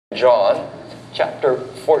John, chapter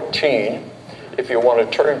 14, if you want to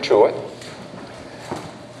turn to it.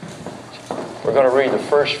 We're going to read the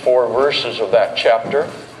first 4 verses of that chapter.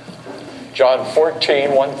 John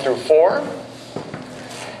 14, 1 through 4.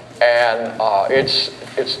 And it's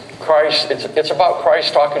about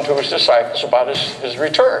Christ talking to his disciples about his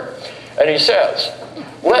return. And he says,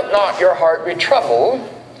 "Let not your heart be troubled.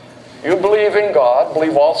 You believe in God,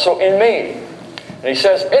 believe also in me." And he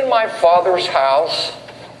says, "In my Father's house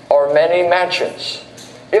are many mansions.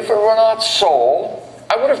 If it were not so,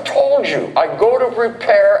 I would have told you, I go to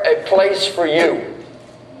prepare a place for you.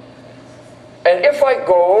 And if I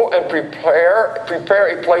go and prepare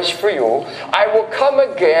a place for you, I will come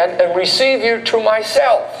again and receive you to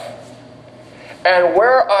myself. And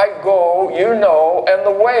where I go, you know, and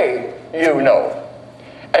the way you know."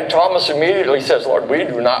 And Thomas immediately says, "Lord, we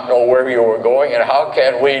do not know where you are going, and how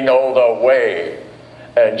can we know the way?"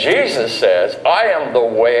 And Jesus says, "I am the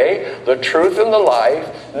way, the truth, and the life.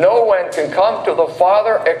 No one can come to the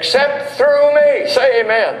Father except through me." Say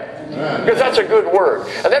amen. Because that's a good word.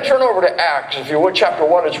 And then turn over to Acts, if you would, chapter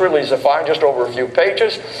 1. It's really defined just over a few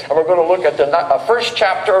pages. And we're going to look at the first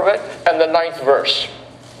chapter of it and the 9th verse.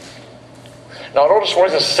 Now notice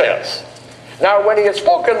what it says. "Now when he had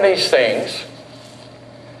spoken these things,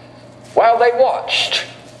 while they watched,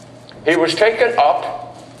 he was taken up,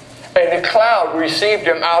 and a cloud received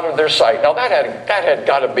him out of their sight." Now that had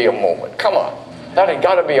got to be a moment. Come on. That had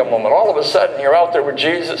got to be a moment. All of a sudden you're out there with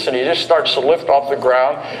Jesus and he just starts to lift off the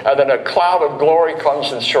ground, and then a cloud of glory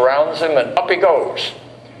comes and surrounds him, and up he goes.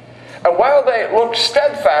 "And while they looked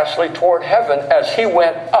steadfastly toward heaven as he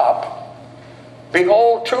went up,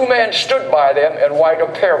 behold, 2 men stood by them in white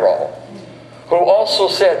apparel, who also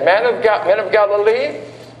said, Men of Galilee,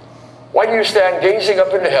 why do you stand gazing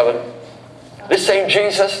up into heaven? This same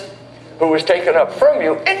Jesus who was taken up from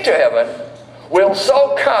you into heaven will so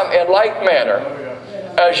come in like manner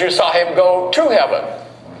as you saw him go to heaven."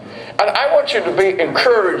 And I want you to be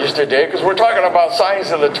encouraged today, because we're talking about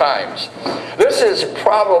signs of the times. There is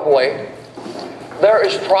probably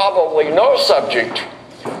no subject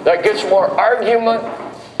that gets more argument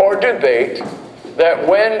or debate than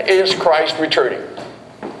when is Christ returning.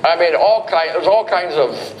 I mean, there's all kinds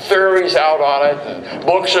of theories out on it, and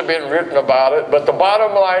books have been written about it, but the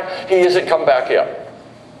bottom line, he isn't come back yet.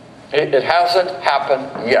 It hasn't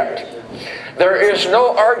happened yet. There is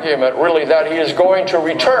no argument, really, that he is going to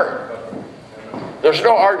return. There's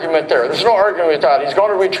no argument there. There's no argument that he's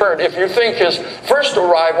going to return. If you think his first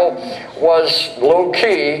arrival was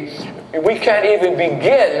low-key, we can't even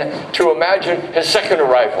begin to imagine his second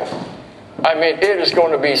arrival. I mean, it is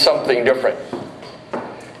going to be something different.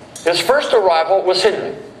 His first arrival was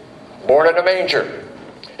hidden, born in a manger.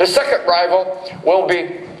 His second arrival will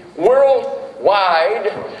be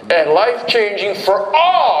worldwide and life-changing for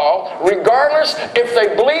all, regardless if they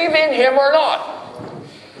believe in him or not.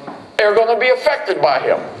 They're going to be affected by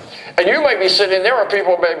him. And you may be sitting there, or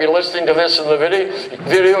people may be listening to this in the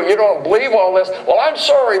video. You don't believe all this. Well, I'm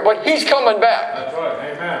sorry, but he's coming back. That's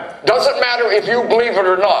right. Amen. Doesn't matter if you believe it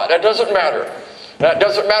or not. That doesn't matter. That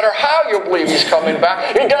doesn't matter how you believe he's coming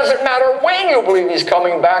back. It doesn't matter when you believe he's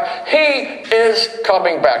coming back. He is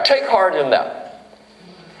coming back. Take heart in that.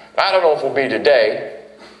 I don't know if it will be today.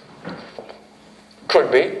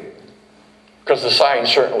 Could be, because the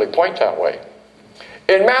signs certainly point that way.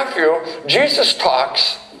 In Matthew, Jesus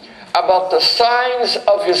talks about the signs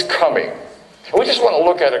of his coming. We just want to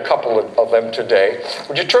look at a couple of them today.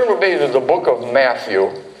 Would you turn with me to the book of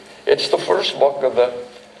Matthew? It's the first book of the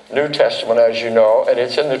New Testament, as you know, and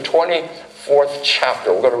it's in the 24th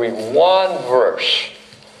chapter. We're going to read one verse.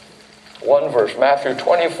 One verse, Matthew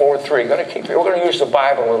 24:3. We're going to use the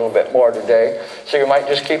Bible a little bit more today, so you might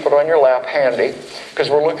just keep it on your lap handy, because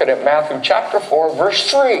we're looking at Matthew chapter 4,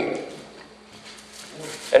 verse 3.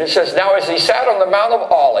 And it says, "Now as he sat on the Mount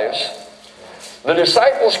of Olives, the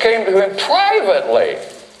disciples came to him privately,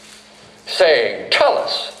 saying, 'Tell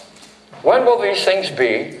us, when will these things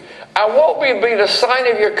be? And what will be the sign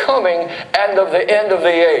of your coming and of the end of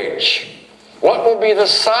the age?'" What will be the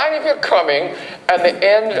sign of your coming and the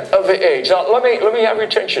end of the age? Now, let me have your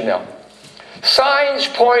attention now. Signs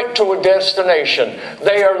point to a destination.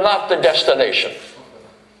 They are not the destination.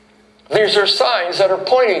 These are signs that are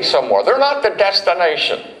pointing somewhere. They're not the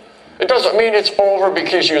destination. It doesn't mean it's over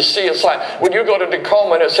because you see a sign. When you go to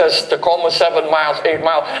Tacoma and it says Tacoma 7 miles, 8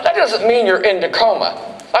 miles, that doesn't mean you're in Tacoma.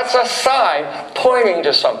 That's a sign pointing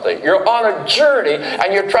to something. You're on a journey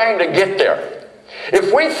and you're trying to get there.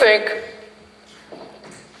 If we think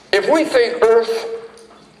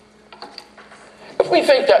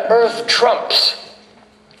that earth trumps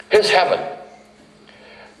his heaven,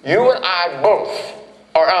 you and I both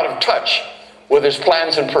are out of touch with his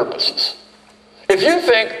plans and purposes. If you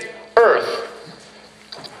think earth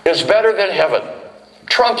is better than heaven,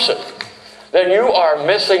 trumps it, then you are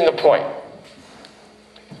missing the point.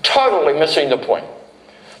 Totally missing the point.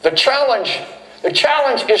 The challenge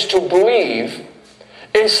is to believe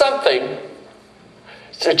in something.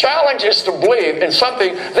 The challenge is to believe in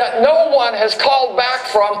something that no one has called back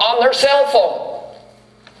from on their cell phone.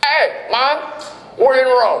 Hey, Mom, we're in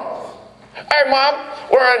Rome. Hey, Mom,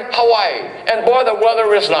 we're in Hawaii, and boy, the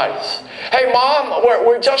weather is nice. Hey, Mom,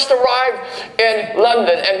 we just arrived in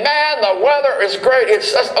London, and man, the weather is great.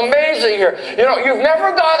 It's just amazing here. You know, you've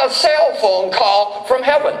never got a cell phone call from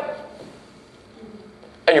heaven.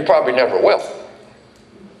 And you probably never will.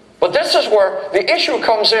 But this is where the issue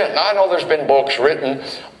comes in. Now, I know there's been books written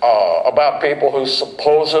about people who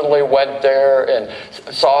supposedly went there and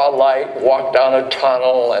saw a light, walked down a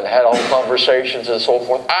tunnel, and had all conversations and so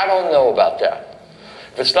forth. I don't know about that.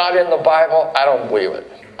 If it's not in the Bible, I don't believe it.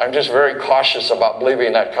 I'm just very cautious about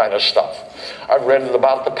believing that kind of stuff. I've read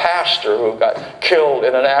about the pastor who got killed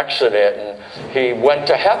in an accident, and he went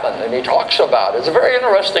to heaven, and he talks about it. It's a very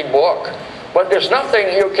interesting book. But there's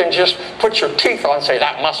nothing you can just put your teeth on and say,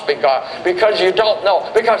 that must be God. Because you don't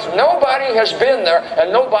know. Because nobody has been there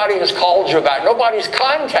and nobody has called you back. Nobody's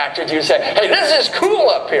contacted you and said, hey, this is cool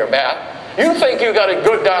up here, man. You think you got it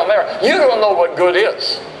good down there. You don't know what good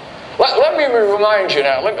is. Let me remind you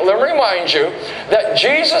now. Let me remind you that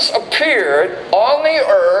Jesus appeared on the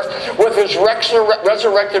earth with his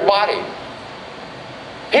resurrected body.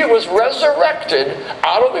 He was resurrected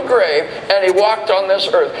out of the grave, and he walked on this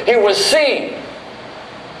earth. He was seen.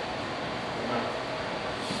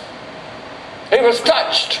 He was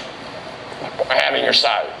touched. Put my hand on your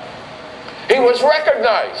side. He was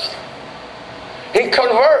recognized. He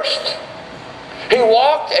conversed. He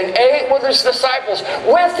walked and ate with his disciples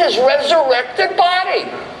with his resurrected body.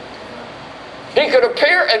 He could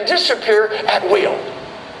appear and disappear at will.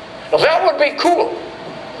 Now that would be cool.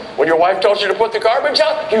 When your wife tells you to put the garbage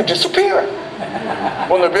out, you disappear.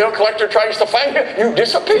 When the bill collector tries to find you, you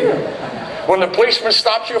disappear. When the policeman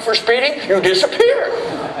stops you for speeding, you disappear.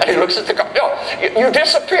 And he looks at the car. No, you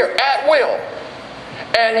disappear at will.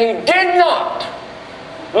 And he did not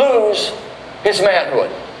lose his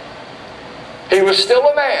manhood. He was still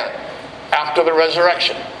a man after the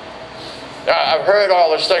resurrection. Now, I've heard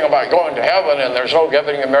all this thing about going to heaven and there's no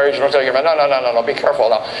giving in marriage, no taking. No, be careful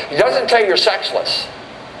now. He doesn't tell you you're sexless.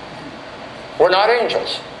 We're not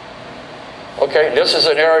angels. Okay, this is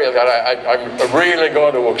an area that I'm really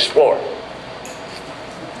going to explore.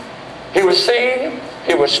 He was seen,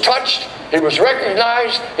 he was touched, he was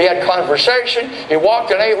recognized, he had conversation, he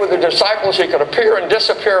walked and ate with the disciples, he could appear and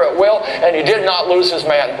disappear at will, and he did not lose his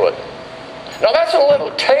manhood. Now that's a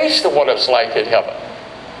little taste of what it's like in heaven.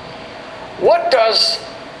 What does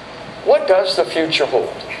the future hold?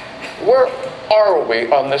 Where are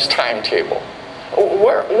we on this timetable?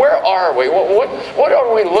 Where are we? What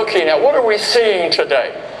are we looking at? What are we seeing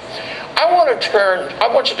today? I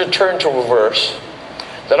want you to turn to a verse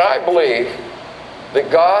that I believe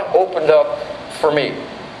that God opened up for me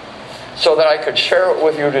so that I could share it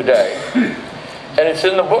with you today. And it's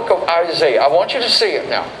in the book of Isaiah. I want you to see it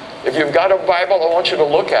now. If you've got a Bible, I want you to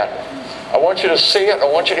look at it. I want you to see it. I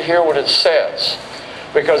want you to hear what it says.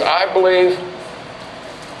 Because I believe,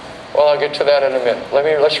 well, I'll get to that in a minute.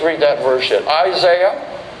 Let's read that verse yet. Isaiah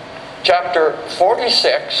chapter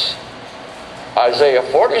 46. Isaiah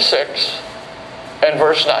 46 and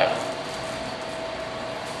verse 9.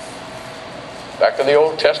 Back in the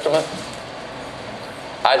Old Testament.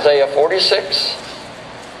 Isaiah 46,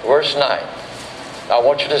 verse 9. Now, I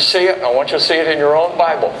want you to see it. I want you to see it in your own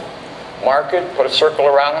Bible. Mark it, put a circle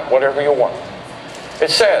around it, whatever you want. It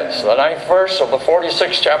says, the 9th verse of the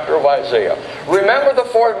 46th chapter of Isaiah, remember the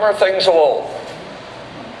former things of old.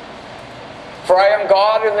 For I am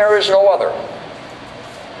God and there is no other.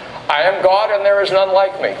 I am God and there is none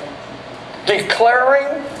like me.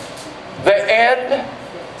 Declaring the end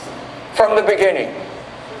from the beginning.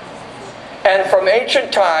 And from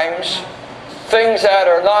ancient times, things that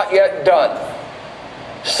are not yet done.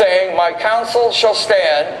 Saying, my counsel shall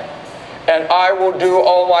stand, and I will do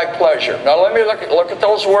all my pleasure. Now let me look at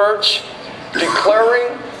those words.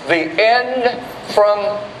 Declaring the end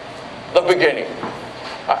from the beginning.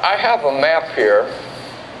 I have a map here,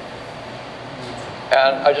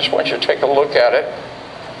 and I just want you to take a look at it.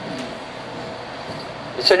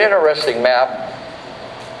 It's an interesting map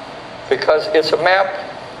because it's a map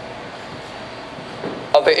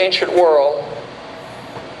of the ancient world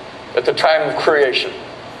at the time of creation.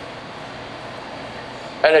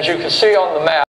 And as you can see on the map,